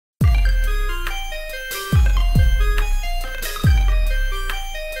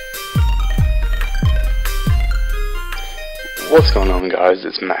What's going on, guys?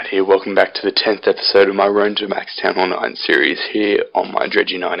 It's Matt here. Welcome back to the 10th episode of my Road to Max Town Hall 9 series here on my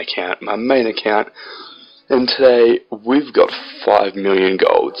TH9 account, my main account. And today we've got 5 million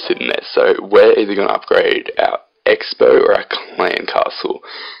gold sitting there, so we're either going to upgrade our Xbow or our clan castle.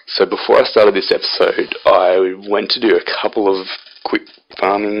 So before I started this episode, I went to do a couple of quick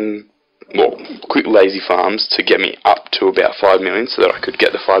lazy farms to get me up to about 5 million so that I could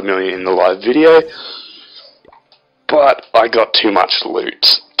get the 5 million in the live video. But I got too much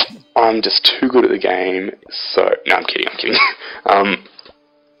loot. I'm just too good at the game, so... No, I'm kidding.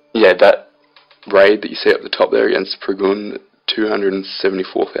 Yeah, that raid that you see up the top there against Pragun,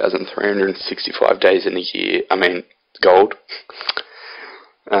 274,365 days in a year. I mean, gold.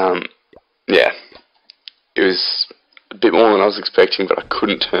 Yeah. It was a bit more than I was expecting, but I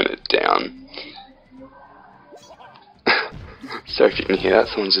couldn't turn it down. So if you can hear that,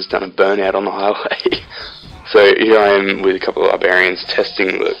 someone's just done a burnout on the highway. So here I am with a couple of barbarians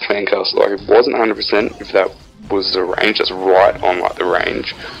testing the clan castle. Like, it wasn't 100% if that was the range. That's right on like the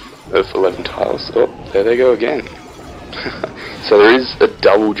range of 11 tiles. Oh, there they go again. So there is a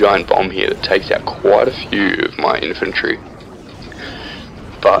double giant bomb here that takes out quite a few of my infantry.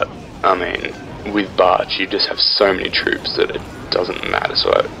 But I mean, with Barch, you just have so many troops that it doesn't matter.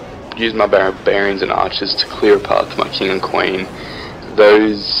 So I use my barbarians and archers to clear a path to my king and queen.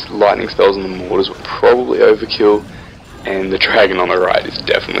 Those lightning spells on the mortars were probably overkill, and the dragon on the right is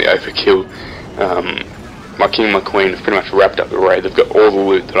definitely overkill. My king and my queen have pretty much wrapped up the raid. They've got all the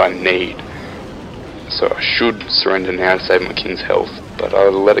loot that I need, so I should surrender now to save my king's health, but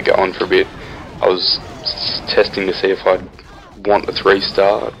I'll let it go on for a bit. I was testing to see if I'd want a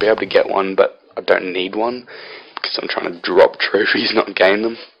 3-star. I'd be able to get one, but I don't need one, because I'm trying to drop trophies, not gain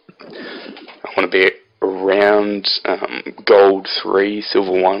them. I want to be around gold 3,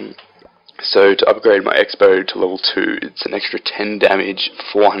 silver 1. So to upgrade my Xbow to level 2, it's an extra 10 damage,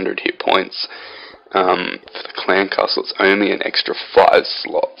 400 hit points. For the clan castle, it's only an extra 5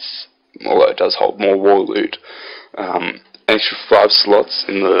 slots, although it does hold more war loot. An extra 5 slots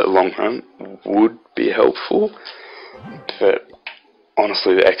in the long run would be helpful, but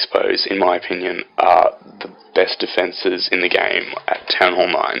honestly the Xbows, in my opinion, are the best defences in the game at Town Hall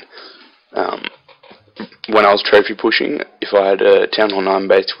 9. When I was trophy pushing, if I had a Town Hall 9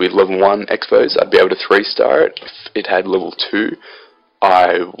 base with level 1 Xbows, I'd be able to 3-star it. If it had level 2,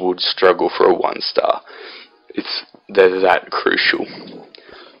 I would struggle for a 1-star. They're that crucial.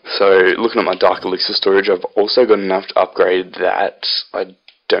 So, looking at my Dark Elixir storage, I've also got enough to upgrade that. I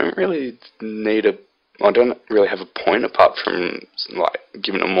don't really have a point apart from like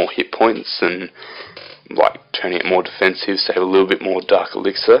giving it more hit points and like turning it more defensive, save a little bit more Dark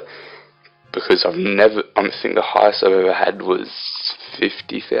Elixir. Because I think the highest I've ever had was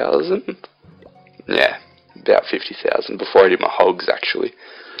 50,000. Yeah, about 50,000 before I did my hogs, actually,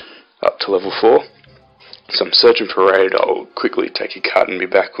 up to level 4. So I'm searching for a raid. I'll quickly take a cut and be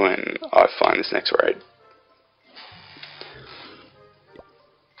back when I find this next raid.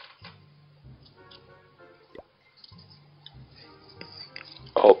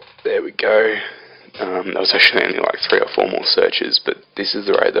 Oh, there we go. There was actually only like 3 or 4 more searches, but this is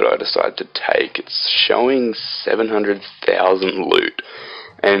the raid that I decided to take. It's showing 700,000 loot,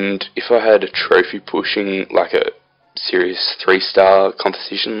 and if I had a trophy pushing, like a serious 3-star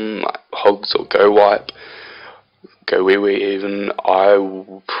competition, like Hogs or Go Wipe, Go Wee Wee even, I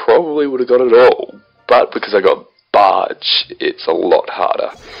probably would have got it all. But because I got Barge, it's a lot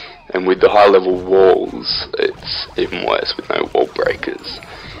harder, and with the high level walls, it's even worse with no wall breakers.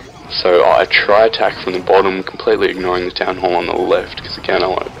 So I try attack from the bottom, completely ignoring the town hall on the left, because again I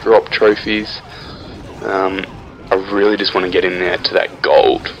want to drop trophies. I really just want to get in there to that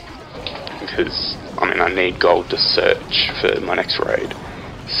gold, because I mean I need gold to search for my next raid.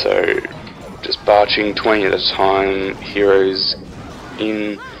 So just barching 20 at a time, heroes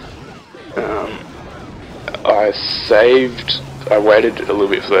in. I waited a little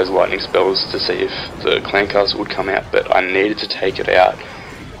bit for those lightning spells to see if the clan castle would come out, but I needed to take it out.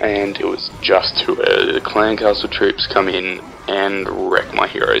 And it was just too early. The clan castle troops come in and wreck my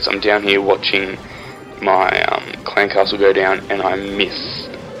heroes. I'm down here watching my clan castle go down, and I miss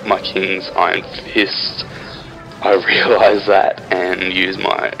my king's iron fist. I realise that and use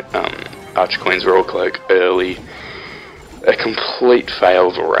my Archqueen's royal cloak early. A complete fail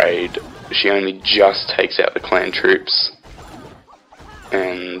of a raid. She only just takes out the clan troops,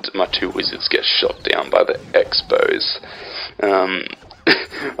 and my 2 wizards get shot down by the Xbows.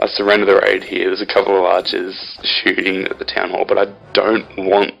 I surrender the raid here. There's a couple of archers shooting at the town hall, but I don't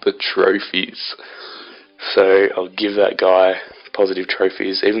want the trophies. So I'll give that guy positive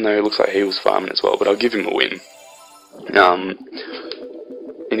trophies, even though it looks like he was farming as well, but I'll give him a win.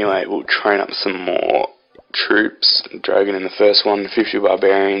 Anyway, we'll train up some more troops. Dragon in the first one, 50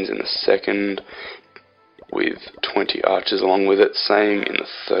 barbarians in the second, with 20 archers along with it. Same in the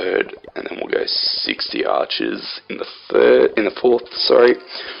third, and then we'll go 60 archers in the fourth, sorry,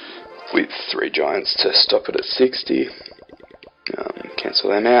 with 3 giants to stop it at 60. Cancel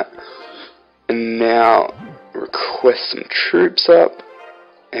them out. And now request some troops up,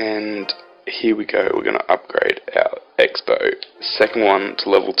 and here we go. We're going to upgrade our Xbow. Second one to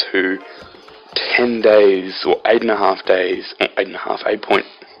level 2. 10 days, or 8.5 days, or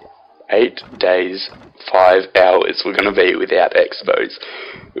 8.8 days, 5 hours we're going to be without Xbows,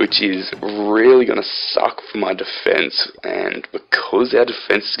 which is really going to suck for my defense. And because our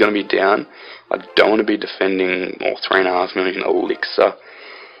defense is going to be down, I don't want to be defending more 3.5 million elixir.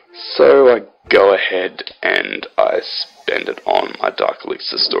 So I go ahead and I spend it on my dark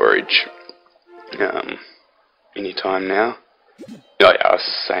elixir storage. Anytime now. Oh yeah, I was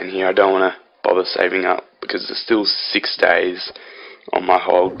saying here, I don't want to bother saving up because there's still 6 days on my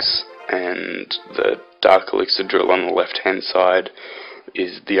hogs, and the dark elixir drill on the left hand side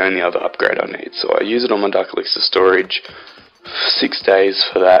is the only other upgrade I need. So I use it on my dark elixir storage, 6 days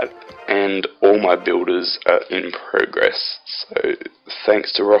for that, and all my builders are in progress. So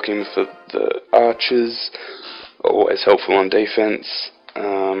thanks to Rockin for the archers, always helpful on defense.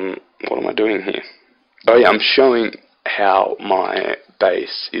 What am I doing here? Oh yeah, I'm showing how my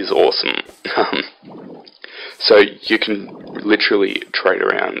base is awesome. So you can literally trade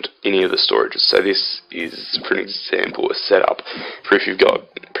around any of the storages. So this is, for an example, a setup for if you've got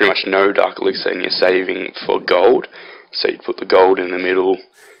pretty much no dark elixir and you're saving for gold. So you'd put the gold in the middle.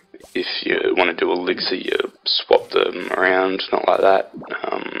 If you want to do elixir, you swap them around, not like that.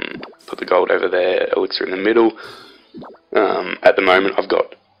 Put the gold over there, elixir in the middle. At the moment I've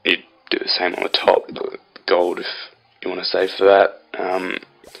got, you do the same on the top, gold if you want to save for that.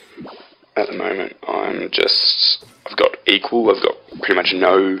 At the moment I've got equal, I've got pretty much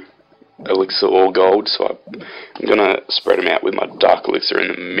no elixir or gold, so I'm going to spread them out with my dark elixir in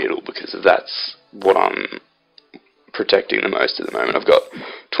the middle because that's what I'm protecting the most at the moment. I've got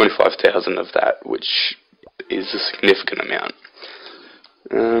 25,000 of that, which is a significant amount.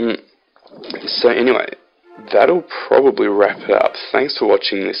 So anyway, that'll probably wrap it up. Thanks for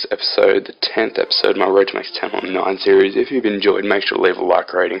watching this episode, the 10th episode of my Road to Max 10 on 9 series. If you've enjoyed, make sure to leave a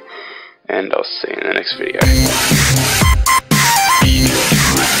like rating, and I'll see you in the next video.